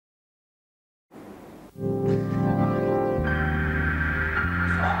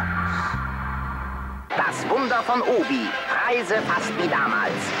Das Wunder von Obi. Preise fast wie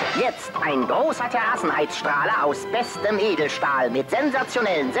damals. Jetzt ein großer Terrassenheizstrahler aus bestem Edelstahl mit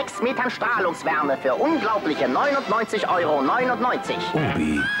sensationellen 6 Metern Strahlungswärme für unglaubliche 99,99 €.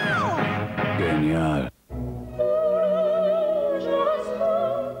 Obi. Genial.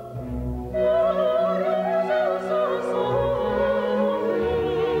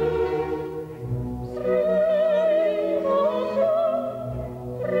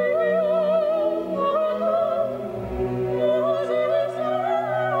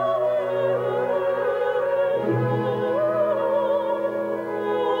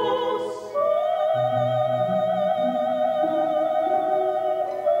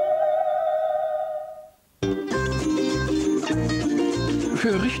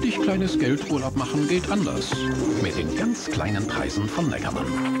 Für richtig kleines Geld Urlaub machen geht anders. Mit den ganz kleinen Preisen von Neckermann.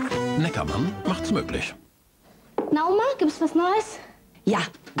 Neckermann macht's möglich. Na Oma, gibt's was Neues? Ja,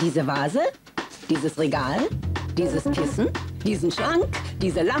 diese Vase, dieses Regal, dieses Kissen, diesen Schrank,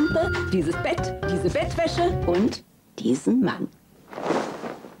 diese Lampe, dieses Bett, diese Bettwäsche und diesen Mann.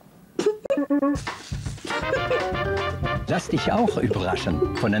 Lass dich auch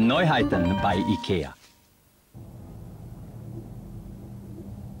überraschen von den Neuheiten bei IKEA.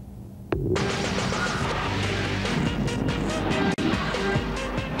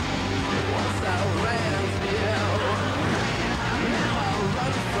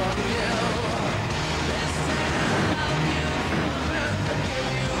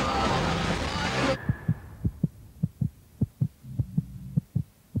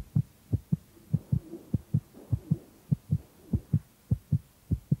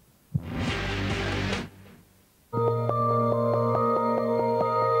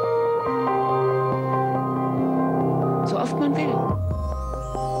 So oft man will.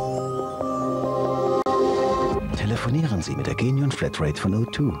 Telefonieren Sie mit der Genion Flatrate von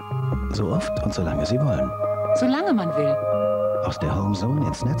O2. So oft und solange Sie wollen. Solange man will. Aus der Homezone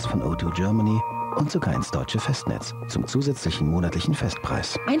ins Netz von O2 Germany und sogar ins deutsche Festnetz zum zusätzlichen monatlichen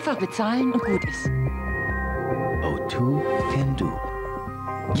Festpreis. Einfach bezahlen und gut ist. O2 can do.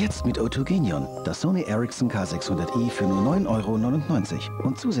 Jetzt mit O2 Genion, das Sony Ericsson K600i für nur 9,99 €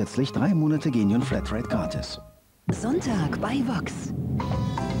 und zusätzlich 3 Monate Genion Flatrate gratis. Sonntag bei VOX.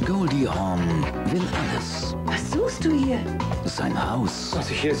 Goldie Hawn will alles. Was suchst du hier? Sein Haus,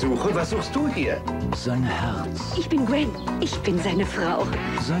 Was ich hier suche? Was suchst du hier? sein Herz, Ich bin Gwen. Ich bin seine Frau.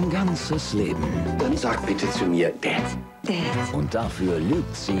 sein ganzes Leben. Dann sag bitte zu mir, Dad. Dad. Und dafür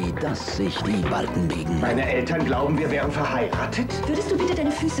lügt sie, dass sich die Balken biegen. Meine Eltern glauben, wir wären verheiratet? Würdest du bitte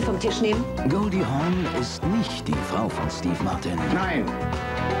deine Füße vom Tisch nehmen? Goldie Hawn ist nicht die Frau von Steve Martin. Nein.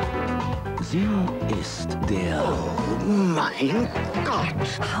 Sie ist der... Oh mein Gott.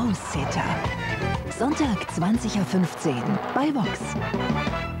 Haussitter. Sonntag 20:15 Uhr bei VOX.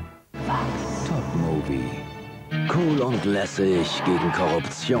 Top-Movie. Cool und lässig gegen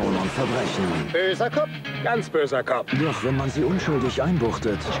Korruption und Verbrechen. Böser Kopf? Ganz böser Kopf. Doch wenn man sie unschuldig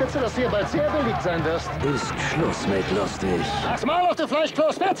einbuchtet, Ich schätze, dass du hier bald sehr beliebt sein wirst. ist Schluss mit lustig. Das Maul auf der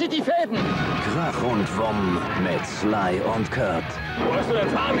Fleischkloß, wer zieht die Fäden? Krach und Wumm mit Sly und Kurt. Wo hast du denn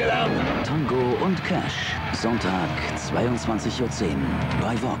fahren gelernt? Tango und Cash. Sonntag 22:10 Uhr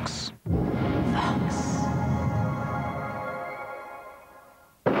bei VOX.